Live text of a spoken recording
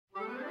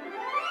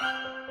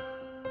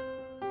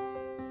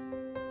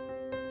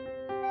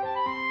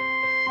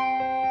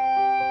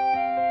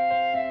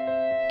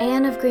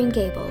Anne of Green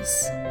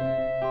Gables,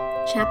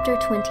 Chapter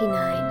 29,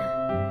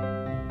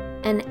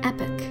 An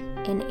Epoch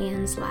in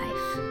Anne's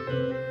Life.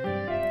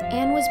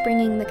 Anne was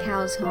bringing the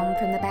cows home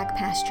from the back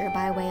pasture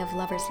by way of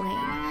Lover's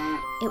Lane.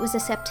 It was a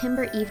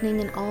September evening,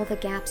 and all the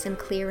gaps and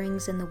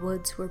clearings in the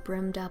woods were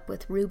brimmed up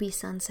with ruby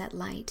sunset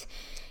light.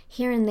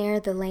 Here and there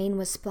the lane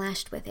was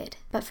splashed with it,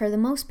 but for the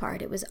most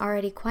part it was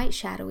already quite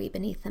shadowy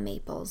beneath the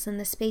maples, and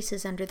the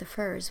spaces under the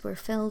firs were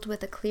filled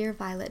with a clear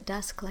violet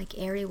dusk like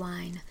airy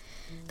wine.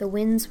 The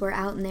winds were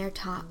out in their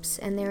tops,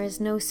 and there is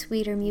no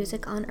sweeter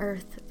music on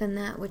earth than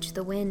that which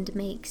the wind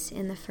makes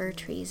in the fir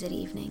trees at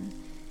evening.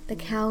 The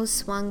cows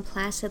swung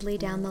placidly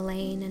down the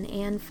lane, and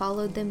Anne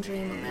followed them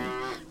dreamily,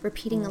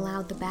 repeating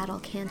aloud the battle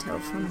canto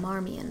from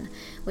Marmion,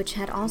 which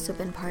had also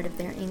been part of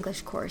their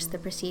English course the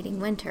preceding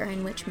winter,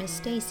 and which Miss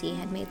Stacy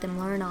had made them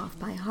learn off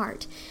by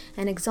heart,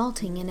 and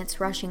exulting in its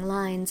rushing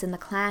lines and the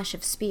clash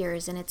of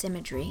spears in its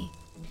imagery.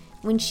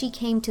 When she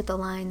came to the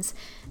lines,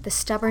 the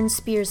stubborn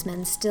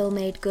spearsmen still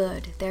made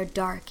good their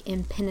dark,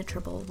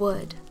 impenetrable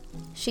wood.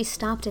 She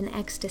stopped in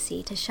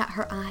ecstasy to shut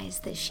her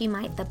eyes that she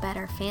might the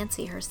better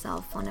fancy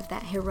herself one of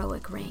that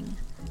heroic ring.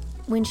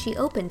 When she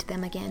opened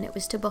them again, it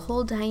was to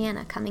behold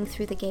Diana coming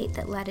through the gate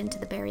that led into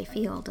the berry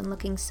field, and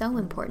looking so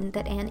important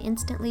that Anne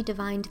instantly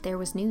divined there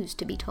was news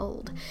to be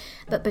told,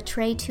 but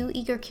betray too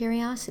eager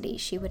curiosity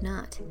she would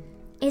not.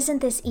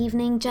 "Isn't this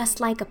evening just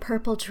like a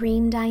purple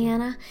dream,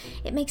 Diana?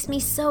 It makes me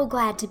so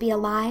glad to be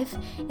alive.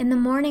 In the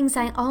mornings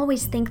I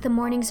always think the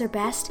mornings are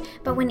best,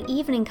 but when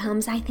evening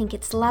comes I think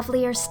it's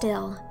lovelier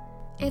still."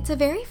 "It's a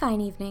very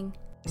fine evening,"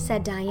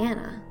 said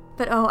Diana.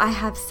 "But oh, I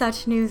have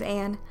such news,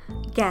 Anne.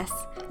 Guess.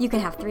 You can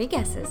have 3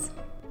 guesses.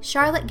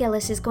 "Charlotte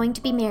Gillis is going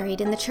to be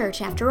married in the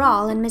church after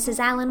all, and Mrs.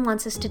 Allen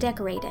wants us to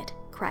decorate it,"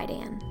 cried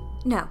Anne.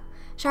 "No.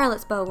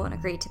 Charlotte's beau won't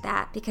agree to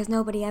that, because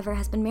nobody ever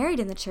has been married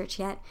in the church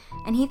yet,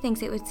 and he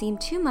thinks it would seem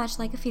too much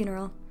like a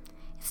funeral.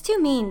 It's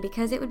too mean,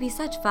 because it would be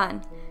such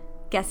fun.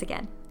 Guess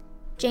again."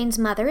 "Jane's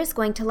mother is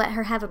going to let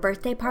her have a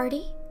birthday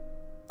party?"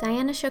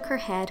 Diana shook her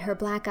head, her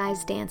black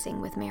eyes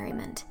dancing with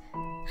merriment.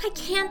 "I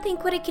can't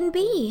think what it can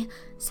be,"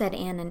 said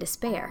Anne in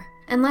despair.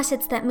 "Unless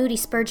it's that Moody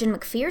Spurgeon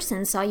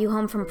McPherson saw you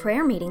home from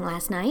prayer meeting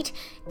last night.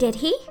 Did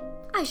he?"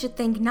 "I should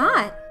think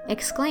not,"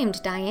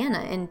 exclaimed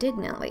Diana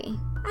indignantly.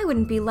 "I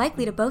wouldn't be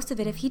likely to boast of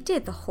it if he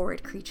did, the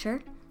horrid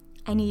creature.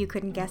 I knew you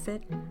couldn't guess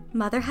it.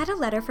 Mother had a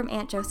letter from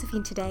Aunt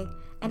Josephine today,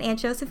 and Aunt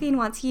Josephine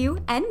wants you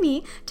and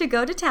me to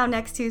go to town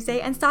next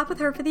Tuesday and stop with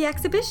her for the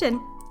exhibition.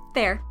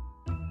 There."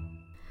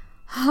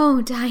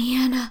 "Oh,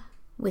 Diana,"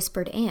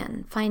 whispered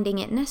Anne, finding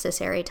it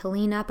necessary to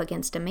lean up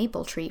against a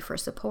maple tree for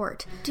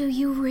support. "Do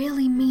you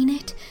really mean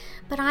it?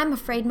 But I'm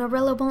afraid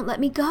Marilla won't let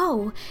me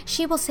go.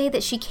 She will say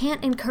that she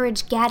can't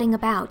encourage gadding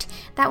about.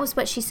 That was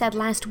what she said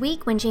last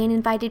week when Jane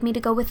invited me to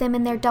go with them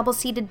in their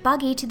double-seated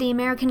buggy to the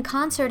American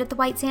concert at the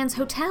White Sands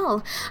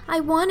Hotel.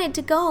 I wanted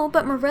to go,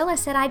 but Marilla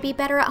said I'd be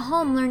better at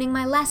home learning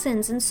my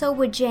lessons, and so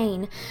would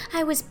Jane.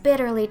 I was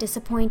bitterly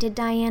disappointed,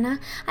 Diana.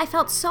 I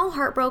felt so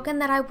heartbroken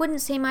that I wouldn't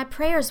say my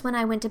prayers when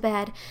I went to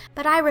bed,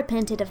 but I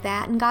repented of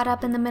that and got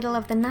up in the middle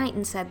of the night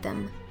and said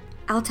them."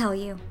 "I'll tell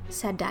you,"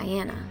 said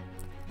Diana.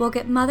 "We'll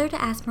get Mother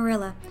to ask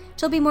Marilla.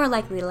 She'll be more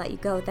likely to let you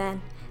go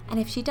then. And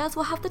if she does,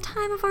 we'll have the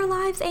time of our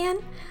lives, Anne.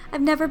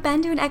 I've never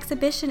been to an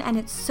exhibition, and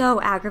it's so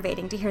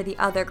aggravating to hear the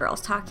other girls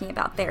talking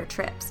about their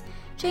trips.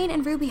 Jane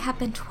and Ruby have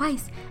been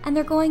twice, and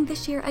they're going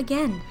this year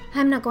again."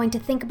 "I'm not going to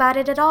think about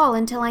it at all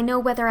until I know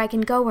whether I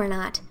can go or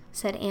not,"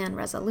 said Anne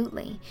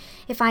resolutely.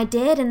 "If I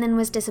did and then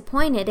was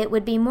disappointed, it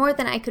would be more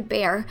than I could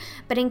bear,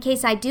 but in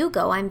case I do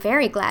go, I'm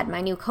very glad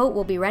my new coat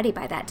will be ready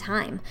by that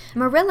time.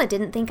 Marilla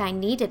didn't think I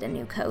needed a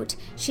new coat.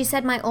 She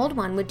said my old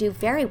one would do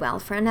very well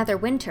for another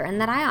winter, and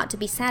that I ought to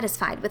be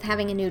satisfied with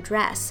having a new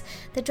dress.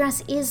 The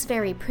dress is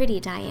very pretty,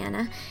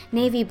 Diana.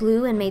 Navy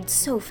blue and made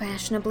so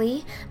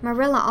fashionably.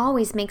 Marilla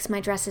always makes my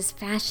dresses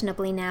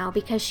fashionably now,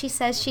 because she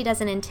says she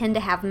doesn't intend to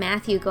have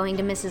Matthew going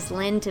to Mrs.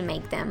 Lynde to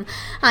make them.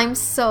 I'm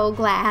so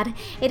glad.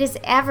 It is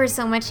ever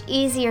so much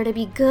easier to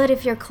be good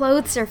if your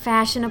clothes are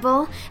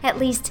fashionable. At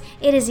least,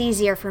 it is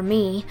easier for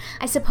me.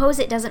 I suppose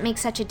it doesn't make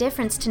such a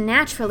difference to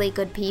naturally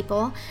good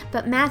people,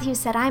 but Matthew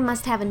said I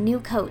must have a new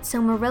coat,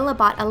 so Marilla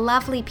bought a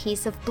lovely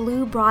piece of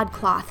blue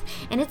broadcloth,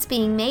 and it's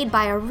being made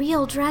by a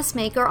real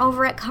dressmaker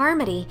over at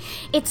Carmody.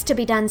 It's to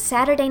be done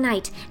Saturday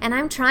night, and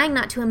I'm trying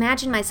not to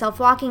imagine myself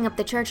walking up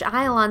the church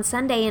aisle on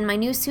Sunday in my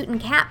new suit and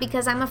cap,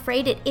 because I'm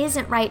afraid it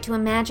isn't right to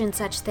imagine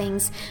such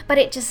things, but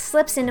it just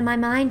slips into my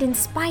mind in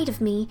spite of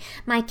me.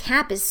 My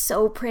cap is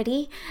so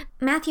pretty.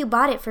 Matthew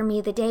bought it for me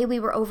the day we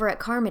were over at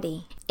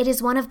Carmody. It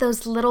is one of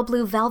those little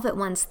blue velvet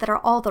ones that are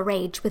all the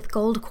rage, with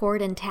gold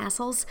cord and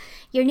tassels.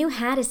 Your new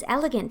hat is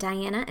elegant,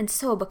 Diana, and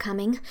so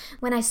becoming.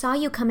 When I saw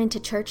you come into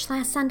church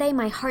last Sunday,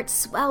 my heart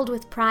swelled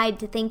with pride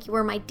to think you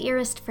were my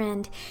dearest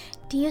friend.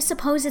 Do you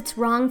suppose it's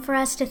wrong for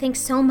us to think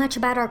so much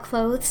about our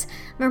clothes?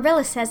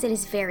 Marilla says it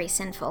is very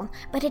sinful,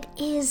 but it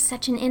is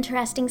such an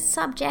interesting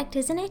subject,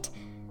 isn't it?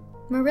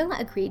 Marilla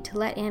agreed to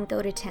let Anne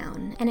go to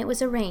town, and it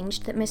was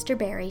arranged that Mr.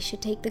 Barry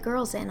should take the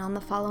girls in on the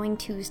following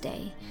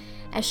Tuesday.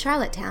 As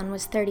Charlottetown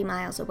was 30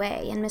 miles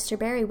away, and Mr.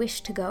 Barry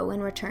wished to go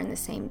and return the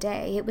same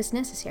day, it was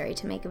necessary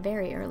to make a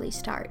very early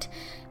start.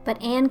 But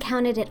Anne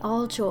counted it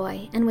all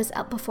joy, and was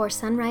up before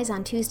sunrise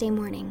on Tuesday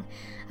morning.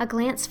 A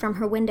glance from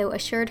her window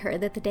assured her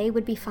that the day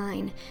would be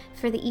fine,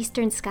 for the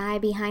eastern sky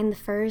behind the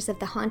firs of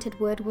the haunted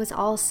wood was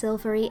all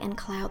silvery and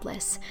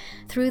cloudless.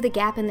 Through the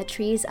gap in the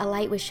trees, a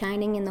light was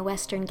shining in the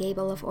western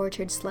gable of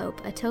Orchard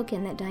Slope, a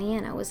token that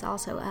Diana was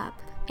also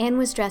up. Anne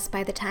was dressed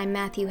by the time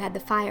Matthew had the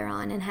fire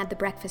on and had the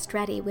breakfast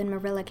ready when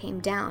Marilla came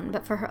down,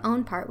 but for her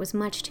own part was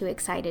much too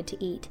excited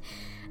to eat.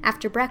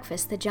 After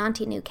breakfast, the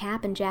jaunty new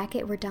cap and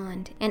jacket were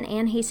donned, and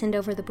Anne hastened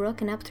over the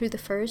brook and up through the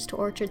firs to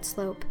Orchard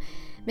Slope.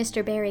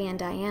 Mr. Barry and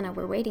Diana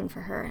were waiting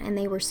for her, and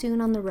they were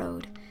soon on the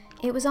road.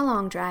 It was a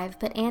long drive,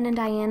 but Anne and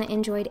Diana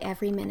enjoyed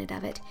every minute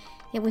of it.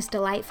 It was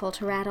delightful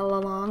to rattle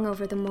along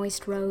over the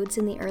moist roads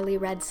in the early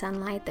red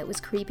sunlight that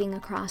was creeping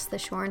across the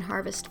shorn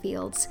harvest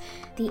fields.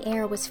 The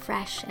air was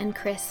fresh and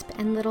crisp,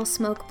 and little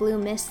smoke-blue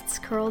mists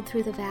curled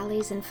through the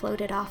valleys and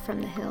floated off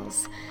from the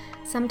hills.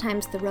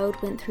 Sometimes the road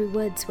went through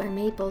woods where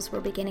maples were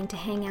beginning to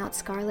hang out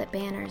scarlet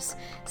banners.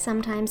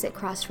 Sometimes it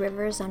crossed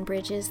rivers on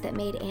bridges that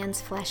made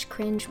Anne's flesh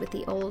cringe with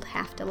the old,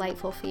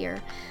 half-delightful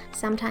fear.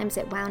 Sometimes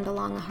it wound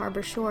along a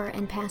harbor shore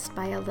and passed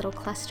by a little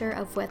cluster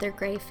of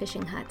weather-gray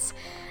fishing huts.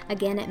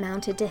 Again it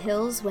mounted to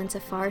hills whence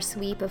a far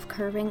sweep of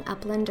curving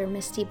upland or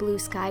misty blue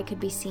sky could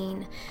be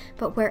seen.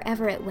 But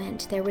wherever it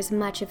went, there was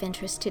much of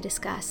interest to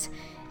discuss.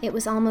 It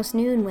was almost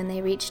noon when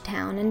they reached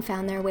town and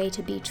found their way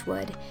to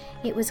Beechwood.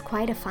 It was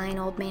quite a fine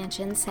old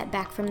mansion, set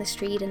back from the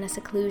street in a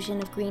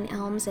seclusion of green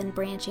elms and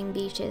branching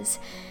beeches.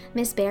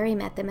 Miss Barry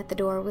met them at the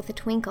door with a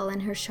twinkle in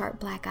her sharp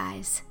black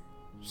eyes.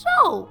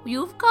 "So,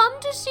 you've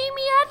come to see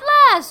me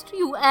at last,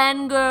 you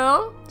Anne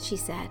girl," she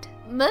said.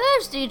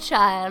 "Mercy,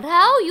 child,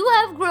 how you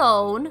have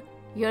grown!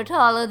 You're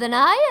taller than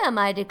I am,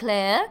 I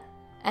declare,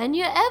 and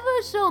you're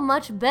ever so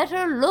much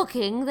better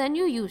looking than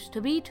you used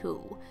to be,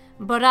 too.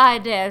 But I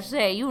dare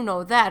say you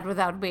know that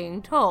without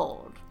being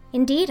told."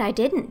 "Indeed I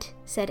didn't,"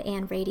 said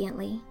Anne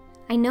radiantly.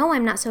 "I know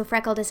I'm not so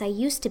freckled as I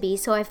used to be,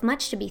 so I've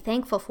much to be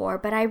thankful for,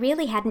 but I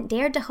really hadn't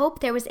dared to hope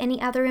there was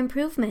any other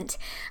improvement.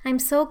 I'm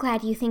so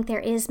glad you think there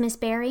is, Miss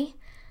Barry."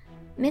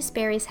 Miss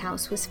Barry's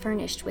house was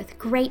furnished with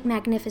great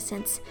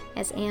magnificence,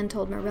 as Anne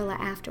told Marilla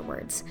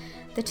afterwards.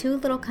 The two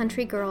little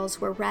country girls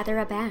were rather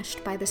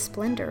abashed by the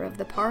splendor of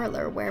the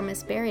parlor where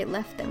Miss Barry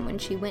left them when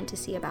she went to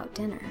see about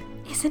dinner.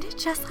 "Isn't it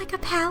just like a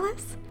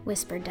palace?"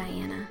 whispered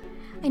Diana.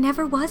 "I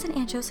never was in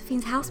Aunt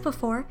Josephine's house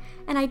before,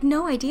 and I'd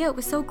no idea it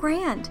was so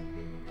grand.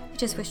 I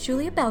just wish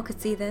Julia Bell could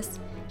see this.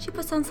 She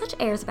puts on such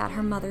airs about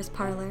her mother's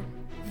parlor."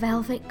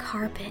 "Velvet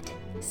carpet,"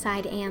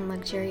 sighed Anne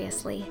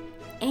luxuriously.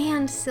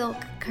 "And silk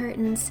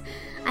curtains.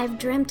 I've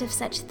dreamt of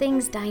such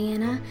things,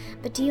 Diana,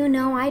 but do you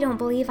know I don't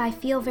believe I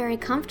feel very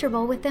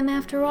comfortable with them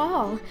after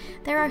all.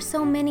 There are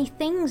so many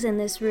things in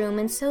this room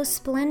and so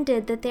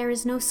splendid that there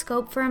is no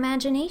scope for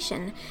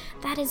imagination.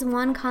 That is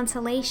one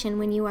consolation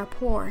when you are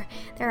poor.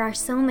 There are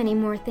so many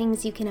more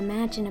things you can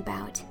imagine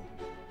about."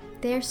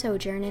 Their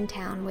sojourn in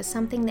town was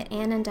something that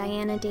Anne and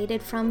Diana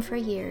dated from for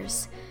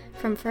years.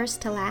 From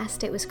first to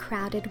last it was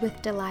crowded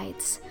with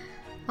delights.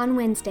 On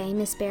Wednesday,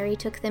 Miss Barry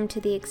took them to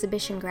the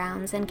exhibition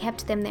grounds and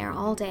kept them there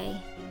all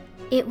day.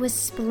 "It was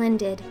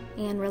splendid,"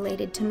 Anne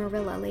related to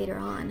Marilla later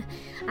on.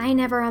 "I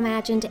never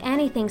imagined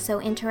anything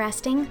so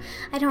interesting.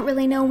 I don't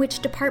really know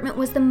which department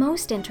was the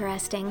most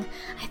interesting.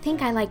 I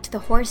think I liked the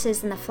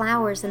horses and the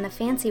flowers and the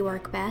fancy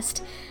work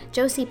best.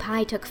 Josie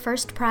Pye took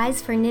first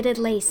prize for knitted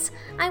lace.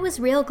 I was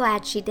real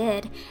glad she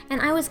did,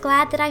 and I was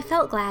glad that I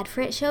felt glad,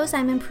 for it shows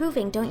I'm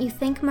improving, don't you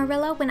think,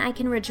 Marilla, when I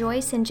can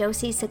rejoice in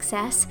Josie's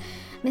success?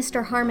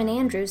 Mr. Harmon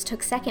Andrews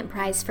took second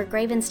prize for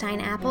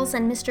Gravenstein apples,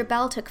 and Mr.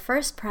 Bell took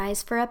first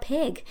prize for a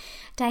pig.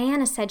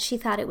 Diana said she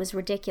thought it was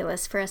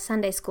ridiculous for a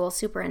Sunday school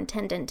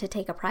superintendent to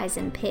take a prize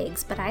in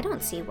pigs, but I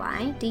don't see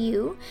why, do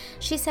you?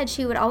 She said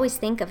she would always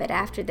think of it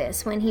after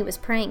this when he was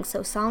praying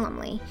so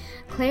solemnly.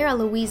 Clara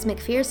Louise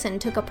McPherson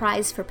took a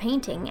prize for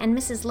painting, and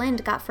Mrs.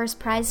 Lynde got first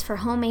prize for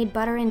homemade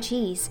butter and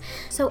cheese.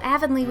 So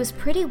Avonlea was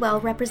pretty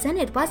well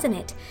represented, wasn't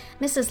it?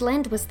 Mrs.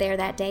 Lynde was there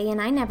that day,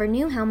 and I never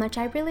knew how much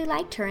I really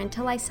liked her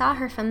until I saw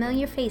her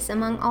familiar face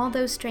among all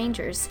those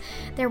strangers.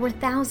 There were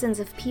thousands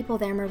of people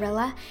there,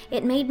 Marilla.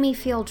 It made me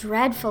feel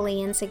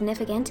dreadfully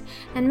insignificant,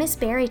 and Miss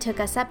Barry took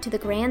us up to the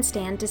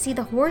grandstand to see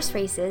the horse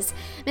races.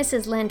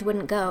 Mrs. Lynde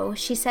wouldn't go.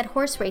 She said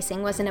horse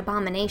racing was an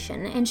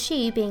abomination, and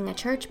she, being a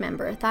church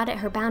member, thought it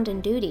her bounden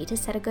duty to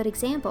set a good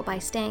example by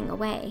staying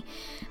away.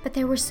 But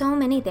there were so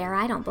many there,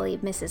 I don't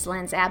believe Mrs.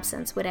 Lynde's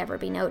absence would ever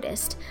be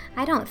noticed.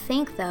 I don't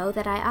think, though,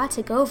 that I ought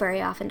to go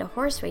very often to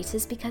horse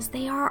races because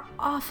they are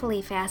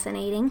awfully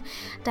fascinating.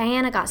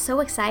 Diana got so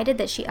excited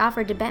that she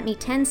offered to bet me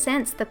 10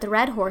 cents that the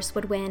red horse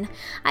would win.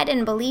 I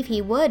didn't believe he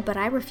would, but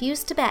I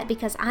refused to bet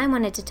because I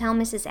wanted to tell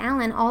Mrs.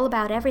 Allen all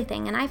about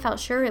everything, and I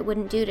felt sure it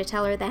wouldn't do to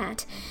tell her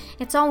that.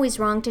 It's always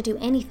wrong to do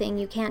anything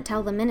you can't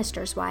tell the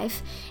minister's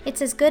wife.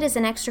 It's as good as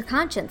an extra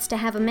conscience to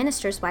have a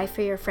minister's wife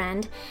for your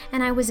friend,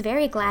 and I was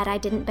very glad I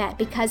didn't bet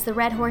because the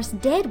red horse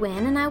did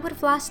win and I would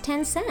have lost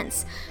 10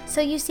 cents.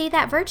 So you see,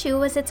 that virtue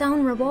was its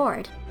own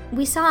reward.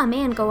 We saw a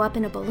man go up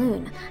in a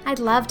balloon. I'd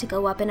love to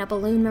go up in a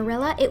balloon,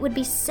 Marilla. It would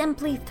be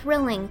simply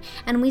thrilling.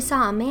 And we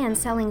saw a man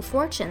selling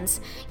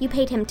fortunes. You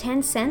paid him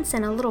 10 cents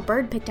and a little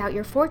bird picked out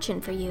your fortune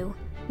for you.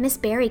 Miss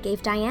Barry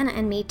gave Diana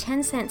and me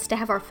 10 cents to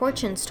have our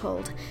fortunes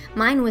told.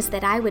 Mine was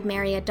that I would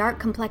marry a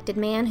dark-complected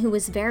man who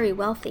was very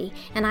wealthy,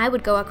 and I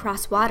would go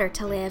across water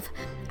to live.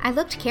 I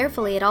looked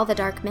carefully at all the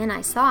dark men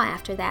I saw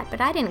after that,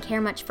 but I didn't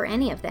care much for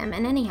any of them,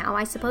 and anyhow,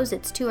 I suppose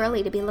it's too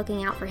early to be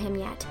looking out for him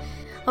yet.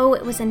 Oh,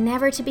 it was a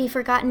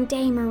never-to-be-forgotten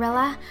day,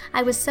 Marilla.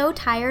 I was so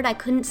tired I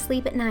couldn't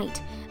sleep at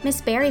night. Miss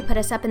Barry put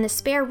us up in the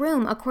spare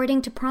room,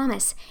 according to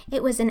promise.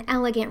 It was an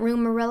elegant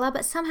room, Marilla,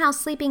 but somehow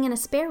sleeping in a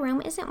spare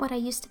room isn't what I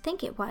used to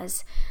think it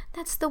was.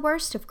 That's the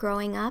worst of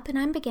growing up, and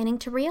I'm beginning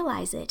to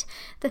realize it.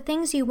 The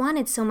things you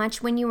wanted so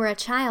much when you were a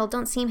child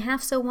don't seem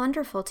half so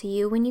wonderful to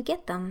you when you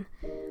get them.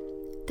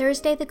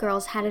 Thursday, the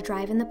girls had a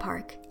drive in the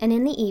park, and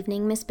in the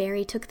evening Miss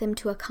Barry took them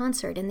to a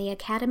concert in the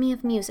Academy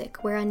of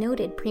Music where a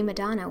noted prima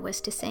donna was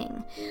to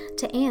sing.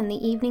 To Anne, the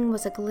evening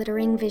was a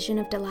glittering vision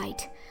of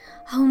delight.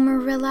 Oh,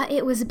 Marilla,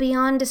 it was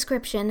beyond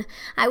description.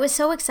 I was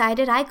so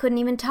excited I couldn't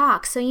even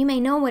talk, so you may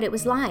know what it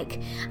was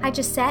like. I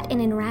just sat in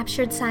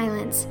enraptured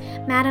silence.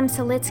 Madame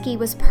Selitsky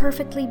was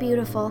perfectly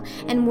beautiful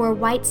and wore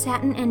white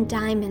satin and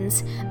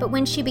diamonds, but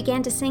when she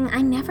began to sing,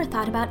 I never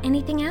thought about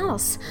anything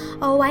else.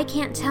 Oh, I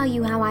can't tell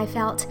you how I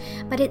felt,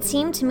 but it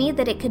seemed to me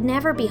that it could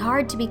never be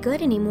hard to be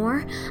good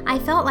anymore. I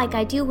felt like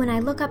I do when I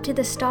look up to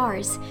the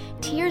stars.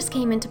 Tears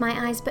came into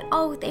my eyes, but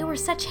oh, they were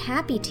such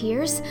happy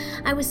tears.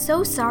 I was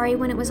so sorry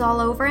when it was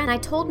all over, and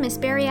I told Miss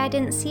Barry I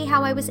didn't see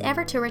how I was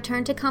ever to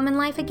return to common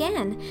life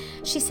again.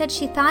 She said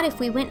she thought if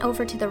we went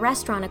over to the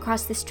restaurant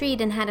across the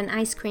street and had an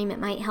ice cream it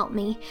might help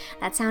me.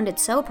 That sounded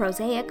so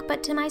prosaic,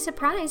 but to my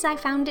surprise I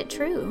found it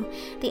true.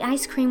 The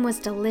ice cream was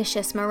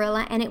delicious,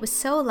 Marilla, and it was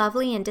so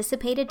lovely and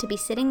dissipated to be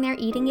sitting there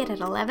eating it at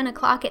 11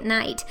 o'clock at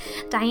night.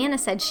 Diana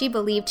said she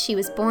believed she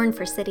was born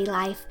for city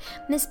life.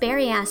 Miss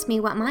Barry asked me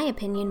what my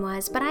opinion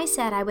was, but I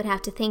said I would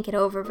have to think it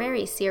over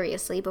very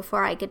seriously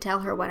before I could tell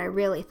her what I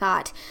really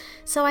thought.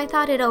 So I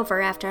thought it over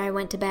after I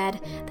went to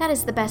bed. That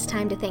is the best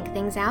time to think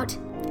things out.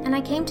 And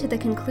I came to the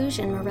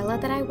conclusion, Marilla,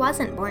 that I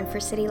wasn't born for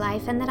city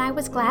life and that I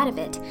was glad of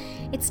it.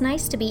 It's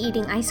nice to be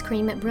eating ice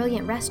cream at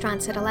brilliant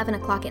restaurants at 11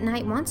 o'clock at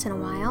night once in a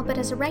while, but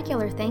as a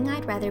regular thing,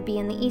 I'd rather be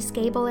in the East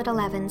Gable at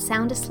 11,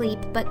 sound asleep,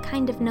 but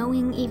kind of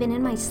knowing even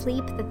in my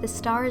sleep that the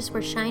stars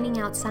were shining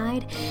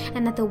outside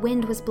and that the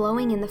wind was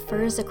blowing in the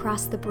firs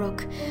across the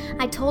brook.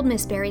 I told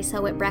Miss Barry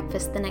so at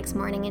breakfast the next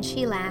morning, and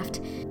she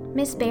laughed.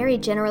 Miss Barry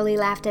generally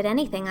laughed at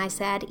anything I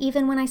said,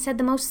 even when I said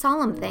the most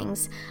solemn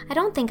things. I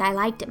don't think I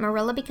liked it,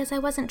 Marilla, because I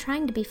wasn't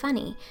trying to be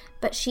funny,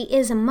 but she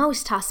is a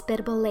most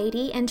hospitable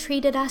lady and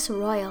treated us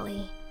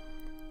royally.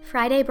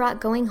 Friday brought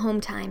going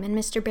home time, and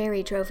Mr.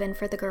 Barry drove in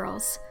for the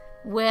girls.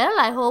 Well,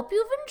 I hope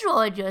you've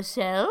enjoyed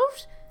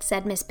yourselves,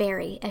 said Miss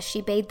Barry as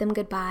she bade them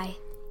goodbye.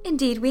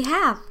 Indeed we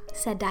have,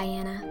 said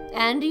Diana.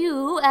 And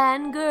you,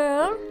 Anne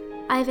girl?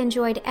 I've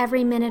enjoyed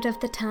every minute of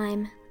the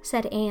time,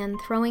 said Anne,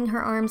 throwing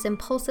her arms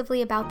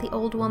impulsively about the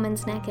old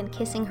woman's neck and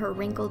kissing her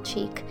wrinkled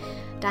cheek.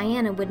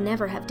 Diana would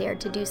never have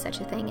dared to do such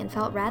a thing and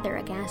felt rather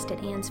aghast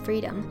at Anne's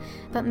freedom,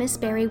 but Miss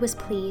Barry was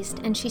pleased,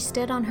 and she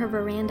stood on her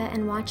veranda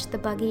and watched the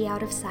buggy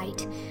out of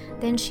sight.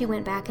 Then she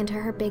went back into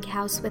her big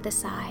house with a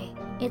sigh.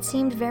 It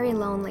seemed very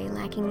lonely,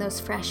 lacking those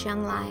fresh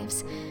young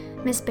lives.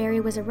 Miss Barry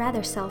was a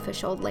rather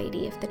selfish old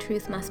lady, if the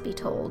truth must be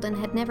told, and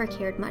had never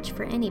cared much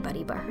for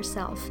anybody but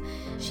herself.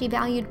 She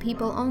valued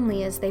people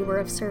only as they were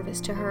of service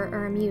to her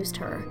or amused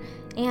her.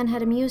 Anne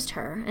had amused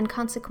her, and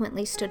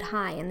consequently stood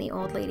high in the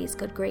old lady's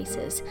good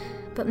graces.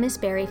 But Miss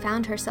Barry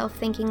found herself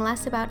thinking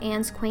less about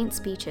Anne's quaint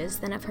speeches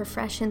than of her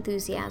fresh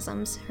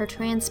enthusiasms, her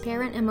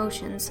transparent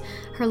emotions,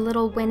 her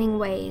little winning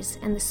ways,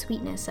 and the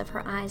sweetness of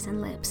her eyes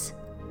and lips.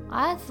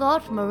 I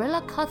thought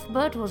Marilla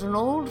Cuthbert was an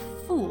old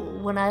fool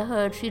when I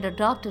heard she'd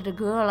adopted a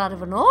girl out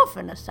of an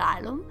orphan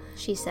asylum,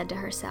 she said to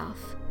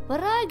herself. But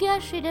I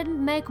guess she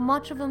didn't make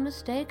much of a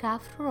mistake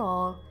after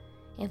all.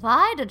 If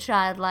I'd a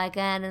child like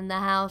Anne in the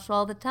house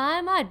all the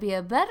time, I'd be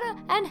a better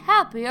and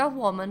happier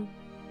woman.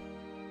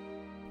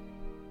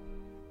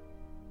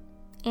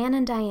 Anne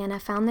and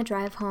Diana found the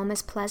drive home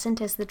as pleasant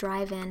as the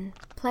drive in.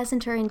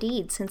 Pleasanter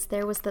indeed, since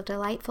there was the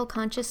delightful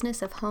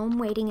consciousness of home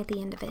waiting at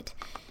the end of it.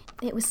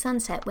 It was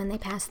sunset when they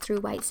passed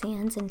through White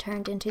Sands and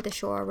turned into the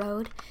shore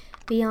road.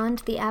 Beyond,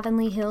 the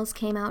Avonlea hills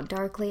came out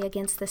darkly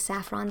against the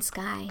saffron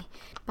sky.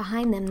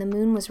 Behind them, the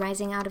moon was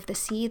rising out of the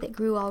sea that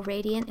grew all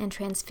radiant and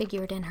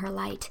transfigured in her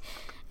light.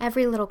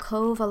 Every little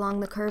cove along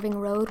the curving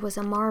road was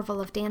a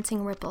marvel of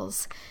dancing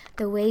ripples.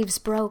 The waves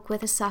broke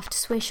with a soft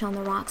swish on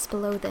the rocks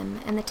below them,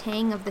 and the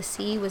tang of the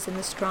sea was in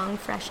the strong,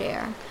 fresh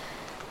air.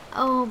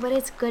 "Oh, but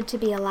it's good to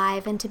be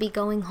alive and to be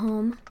going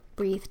home,"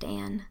 breathed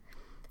Anne.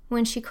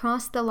 When she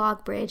crossed the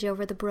log bridge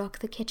over the brook,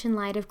 the kitchen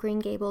light of Green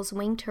Gables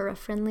winked her a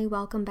friendly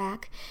welcome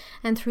back,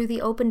 and through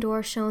the open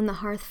door shone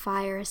the hearth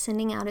fire,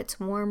 sending out its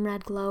warm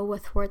red glow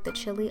athwart the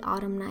chilly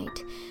autumn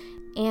night.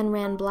 Anne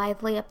ran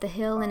blithely up the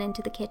hill and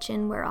into the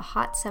kitchen, where a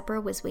hot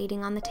supper was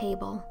waiting on the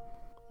table.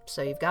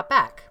 "So you've got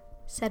back,"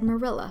 said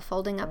Marilla,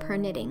 folding up her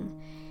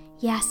knitting.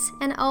 Yes,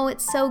 and oh,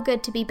 it's so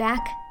good to be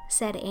back,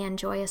 said Anne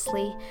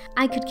joyously.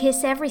 I could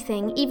kiss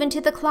everything, even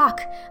to the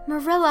clock.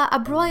 Marilla, a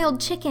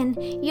broiled chicken.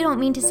 You don't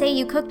mean to say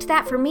you cooked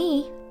that for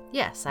me?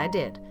 Yes, I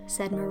did,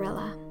 said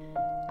Marilla.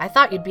 I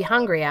thought you'd be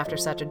hungry after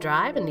such a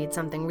drive and need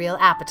something real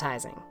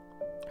appetizing.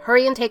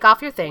 Hurry and take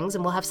off your things,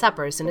 and we'll have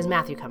supper as soon as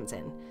Matthew comes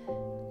in.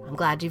 I'm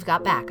glad you've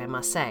got back, I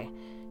must say.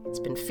 It's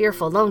been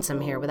fearful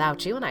lonesome here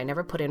without you, and I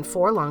never put in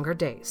 4 longer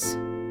days.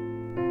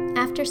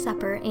 After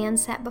supper, Anne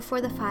sat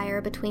before the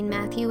fire between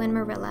Matthew and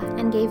Marilla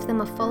and gave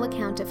them a full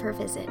account of her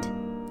visit.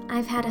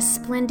 I've had a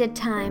splendid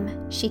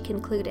time, she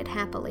concluded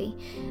happily,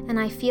 and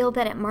I feel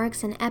that it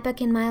marks an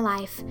epoch in my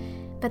life,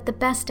 but the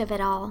best of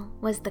it all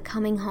was the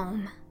coming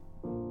home.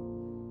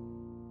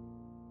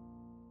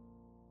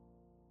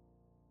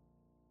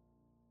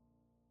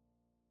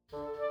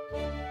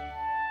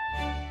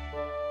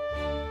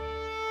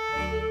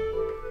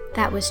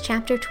 That was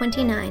Chapter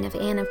 29 of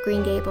Anne of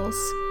Green Gables.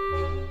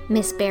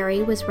 Miss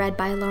Barry was read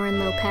by Lauren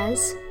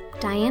Lopez,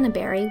 Diana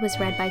Barry was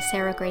read by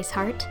Sarah Grace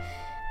Hart,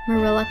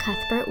 Marilla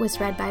Cuthbert was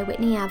read by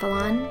Whitney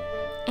Avalon,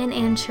 and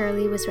Anne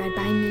Shirley was read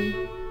by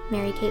me,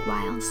 Mary Kate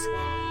Wiles.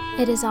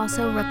 It is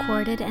also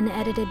recorded and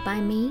edited by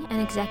me and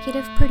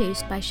executive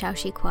produced by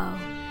Xiaoxi Kuo.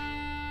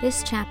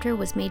 This chapter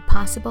was made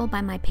possible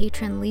by my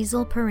patron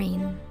Liesl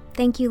Perrine.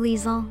 Thank you,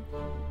 Liesl.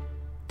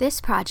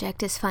 This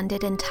project is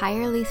funded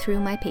entirely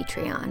through my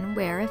Patreon,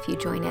 where if you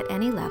join at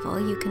any level,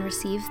 you can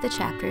receive the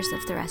chapters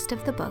of the rest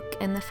of the book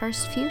and the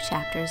first few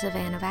chapters of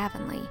Anne of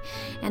Avonlea,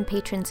 and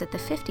patrons at the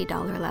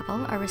 $50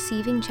 level are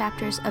receiving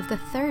chapters of the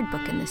 3rd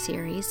book in the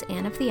series,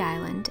 Anne of the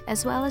Island,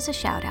 as well as a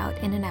shout-out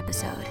in an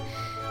episode.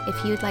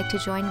 If you'd like to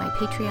join my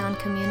Patreon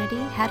community,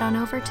 head on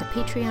over to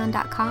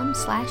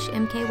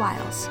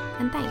patreon.com/mkwiles,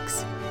 and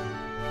thanks.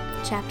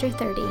 Chapter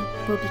 30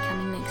 will be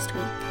coming next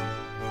week.